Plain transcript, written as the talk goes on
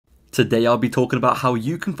Today I'll be talking about how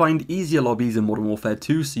you can find easier lobbies in Modern Warfare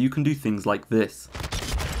 2 so you can do things like this.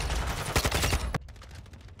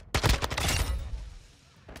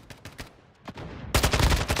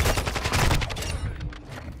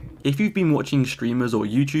 If you've been watching streamers or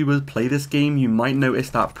YouTubers play this game, you might notice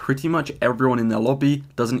that pretty much everyone in their lobby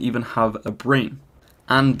doesn't even have a brain.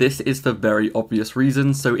 And this is for very obvious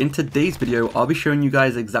reasons, so in today's video I'll be showing you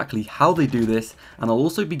guys exactly how they do this, and I'll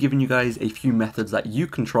also be giving you guys a few methods that you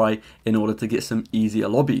can try in order to get some easier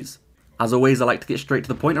lobbies. As always, I like to get straight to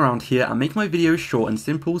the point around here and make my videos short and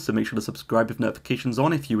simple, so make sure to subscribe with notifications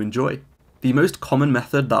on if you enjoy. The most common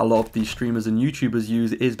method that a lot of these streamers and YouTubers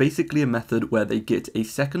use is basically a method where they get a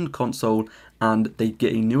second console and they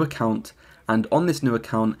get a new account, and on this new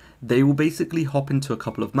account they will basically hop into a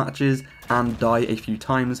couple of matches and die a few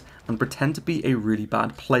times and pretend to be a really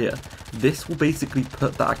bad player. This will basically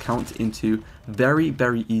put that account into very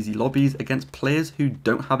easy lobbies against players who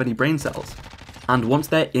don't have any brain cells. And once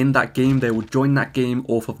they're in that game, they will join that game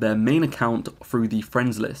off of their main account through the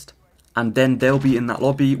friends list. And then they'll be in that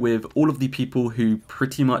lobby with all of the people who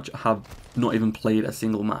pretty much have not even played a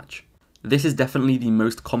single match. This is definitely the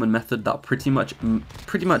most common method that pretty much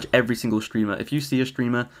every single streamer, if you see a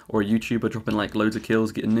streamer or a YouTuber dropping like loads of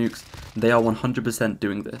kills, getting nukes, they are 100%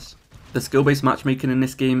 doing this. The skill-based matchmaking in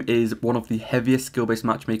this game is one of the heaviest skill-based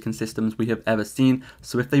matchmaking systems we have ever seen,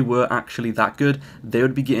 so if they were actually that good, they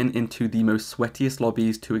would be getting into the most sweatiest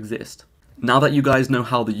lobbies to exist. Now that you guys know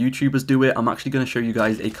how the YouTubers do it, I'm actually going to show you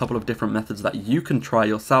guys a couple of different methods that you can try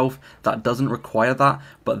yourself that doesn't require that,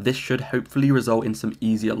 but this should hopefully result in some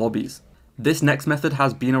easier lobbies. This next method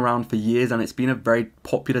has been around for years and it's been a very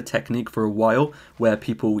popular technique for a while where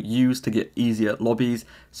people use to get easier lobbies.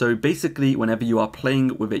 So basically whenever you are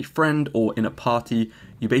playing with a friend or in a party,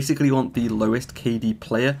 you basically want the lowest KD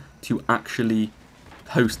player to actually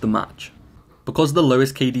host the match. Because the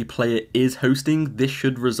lowest KD player is hosting, this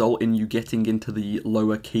should result in you getting into the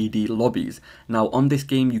lower KD lobbies. Now on this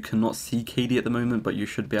game you cannot see KD at the moment, but you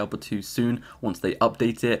should be able to soon once they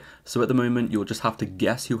update it. So at the moment you'll just have to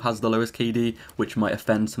guess who has the lowest KD, which might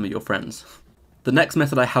offend some of your friends. The next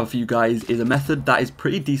method I have for you guys is a method that is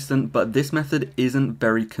pretty decent, but this method isn't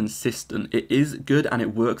very consistent. It is good and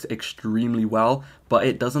it works extremely well, but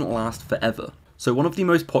it doesn't last forever. So one of the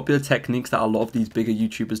most popular techniques that a lot of these bigger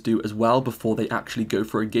YouTubers do as well before they actually go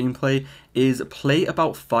for a gameplay is play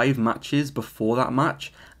about 5 matches before that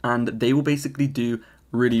match, and they will basically do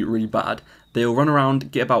really bad. They'll run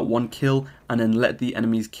around, get about 1 kill, and then let the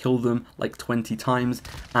enemies kill them like 20 times,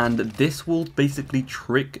 and this will basically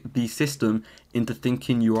trick the system into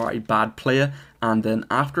thinking you are a bad player, and then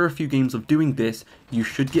after a few games of doing this, you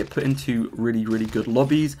should get put into really good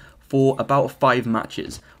lobbies for about 5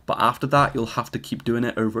 matches, but after that you'll have to keep doing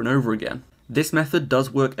it over and over again. This method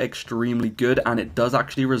does work extremely good and it does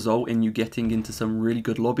actually result in you getting into some really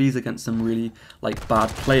good lobbies against some really bad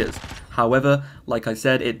players. However, like I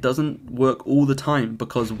said, it doesn't work all the time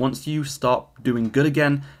because once you start doing good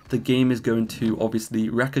again, the game is going to obviously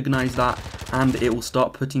recognize that and it will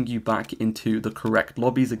start putting you back into the correct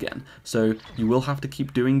lobbies again. So you will have to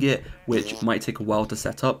keep doing it, which might take a while to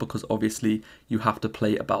set up because obviously you have to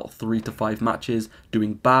play about 3 to 5 matches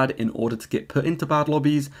doing bad in order to get put into bad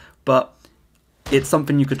lobbies, but it's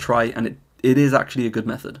something you could try and it is actually a good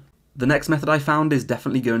method. The next method I found is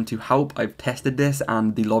definitely going to help. I've tested this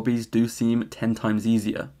and the lobbies do seem 10 times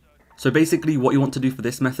easier. So basically what you want to do for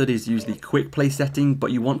this method is use the quick play setting,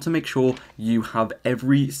 but you want to make sure you have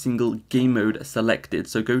every single game mode selected.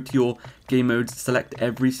 So go to your game modes, select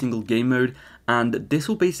every single game mode, and this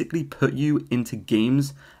will basically put you into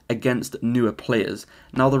games against newer players.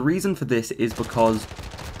 Now the reason for this is because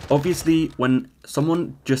obviously when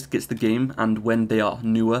someone just gets the game and when they are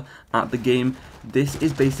newer at the game, this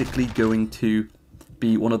is basically going to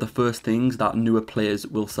be one of the first things that newer players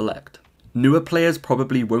will select. Newer players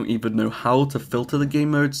probably won't even know how to filter the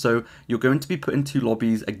game mode, so you're going to be put into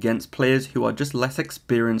lobbies against players who are just less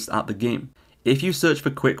experienced at the game. If you search for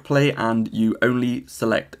quick play and you only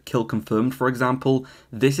select kill confirmed, for example,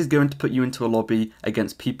 this is going to put you into a lobby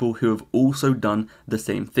against people who have also done the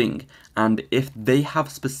same thing. And if they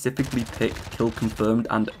have specifically picked kill confirmed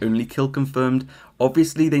and only kill confirmed,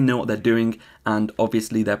 obviously they know what they're doing and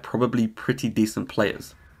obviously they're probably pretty decent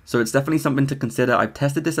players. So it's definitely something to consider. I've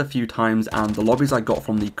tested this a few times and the lobbies I got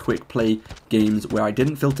from the quick play games where I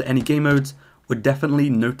didn't filter any game modes were definitely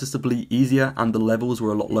noticeably easier and the levels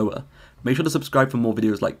were a lot lower. Make sure to subscribe for more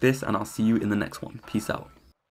videos like this and I'll see you in the next one. Peace out.